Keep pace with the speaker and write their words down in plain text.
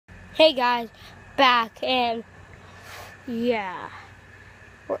Hey guys, back, and yeah,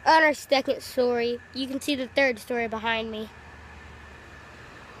 we're on our second story. You can see the third story behind me.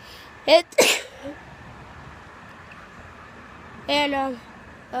 And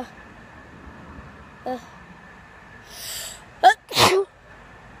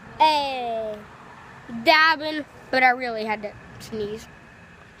hey, dabbing, but I really had to sneeze.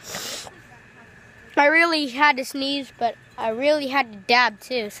 I really had to sneeze, but I really had to dab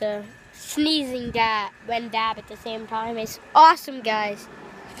too, so sneezing and dab at the same time is awesome, guys.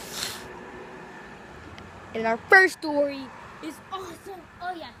 And our first story is awesome.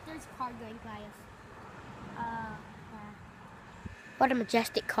 Oh yeah, there's a car going by us. Yeah. What a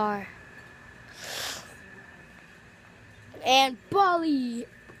majestic car. And Bali.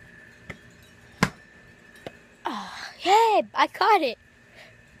 Hey, I caught it.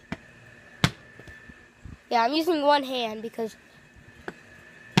 Yeah, I'm using one hand because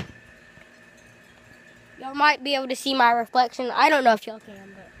y'all might be able to see my reflection. I don't know if y'all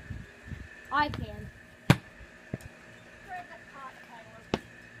can, but I can.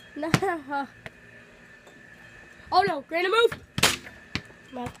 No. Oh no, Granny, move!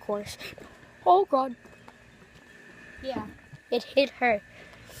 Of course. Oh God. Yeah, it hit her.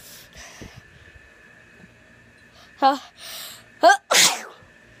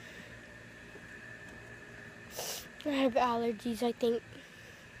 I have allergies, I think.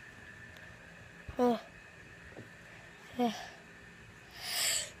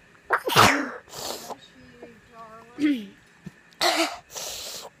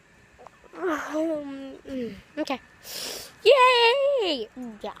 Okay. Yay!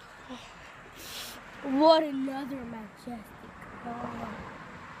 Yeah. What another majestic car.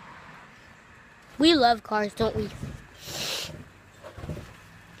 We love cars, don't we? Of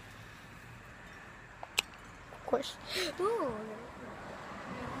course. Ooh.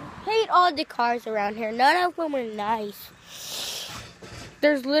 Hate all the cars around here. None of them are nice.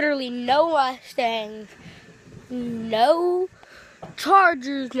 There's literally no Mustangs, no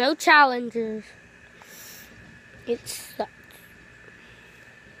Chargers, no Challengers. It sucks.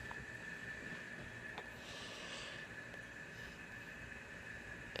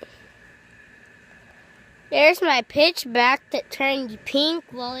 There's my pitchback that turned pink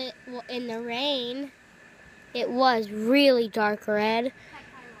while in the rain. It was really dark red.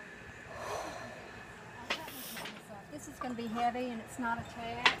 This is going to be heavy and it's not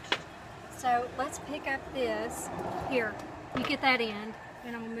attached. So let's pick up this. Here, you get that end,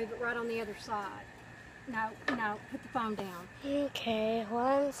 and I'm going to move it right on the other side. No, put the phone down. Okay,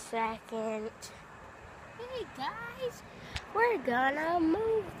 1 second. Hey guys, we're gonna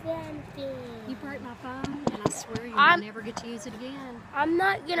move them things. You broke my phone, and I swear you'll never get to use it again. I'm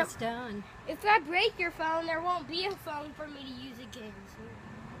not gonna. It's done. If I break your phone, there won't be a phone for me to use again.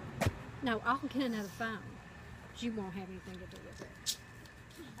 No, I'll get another phone. But you won't have anything to do with it.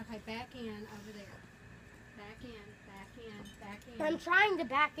 Okay, back in over there. Back in, back in, back in. I'm trying to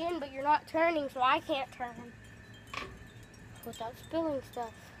back in, but you're not turning, so I can't turn. Without spilling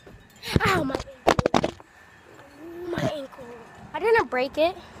stuff. Ow, my ankle. My ankle. I didn't break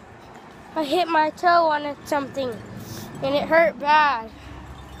it. I hit my toe on something, and it hurt bad.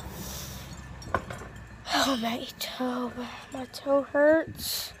 Oh, my toe. My toe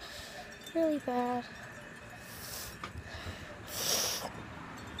hurts really bad.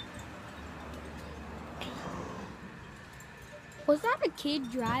 Was that a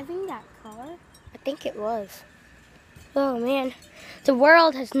kid driving that car? I think it was. Oh man, the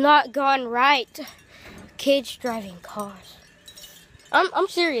world has not gone right. Kids driving cars. I'm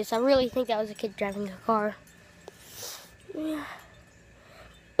serious. I really think that was a kid driving a car. Yeah.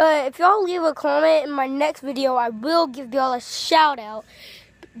 But if y'all leave a comment in my next video, I will give y'all a shout out.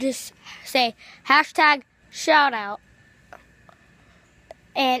 Just say #shout out.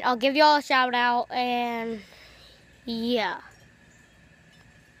 And I'll give y'all a shout out, and yeah.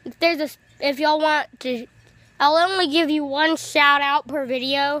 If y'all want to, I'll only give you one shout out per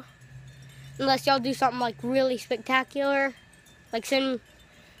video, unless y'all do something like really spectacular, like send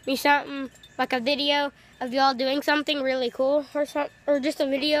me something like a video of y'all doing something really cool or just a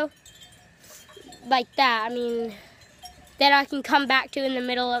video like that. I mean, that I can come back to in the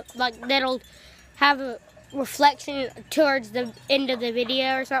middle of, like, that'll have a reflection towards the end of the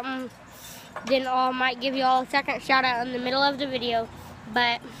video or something. Then I might give y'all a second shout out in the middle of the video.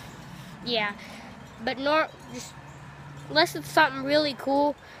 But yeah, but just unless it's something really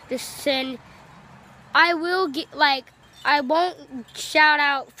cool, just send. I will get, like, I won't shout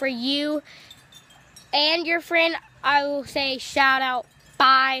out for you and your friend. I will say shout out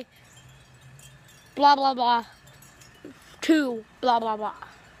by blah blah blah to blah blah blah.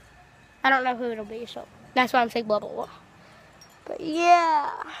 I don't know who it'll be, so that's why I'm saying blah, blah, blah. But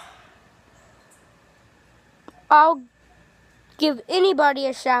yeah. I'll give anybody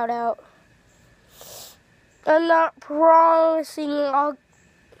a shout out. I'm not promising I'm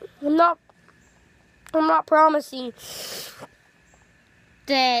not promising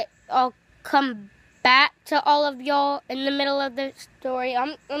that I'll come back to all of y'all in the middle of the story.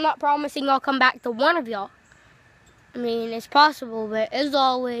 I'm not promising I'll come back to one of y'all. I mean, it's possible, but as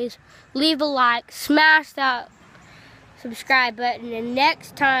always, leave a like, smash that subscribe button, and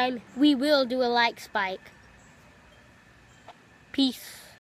next time we will do a like spike. Peace.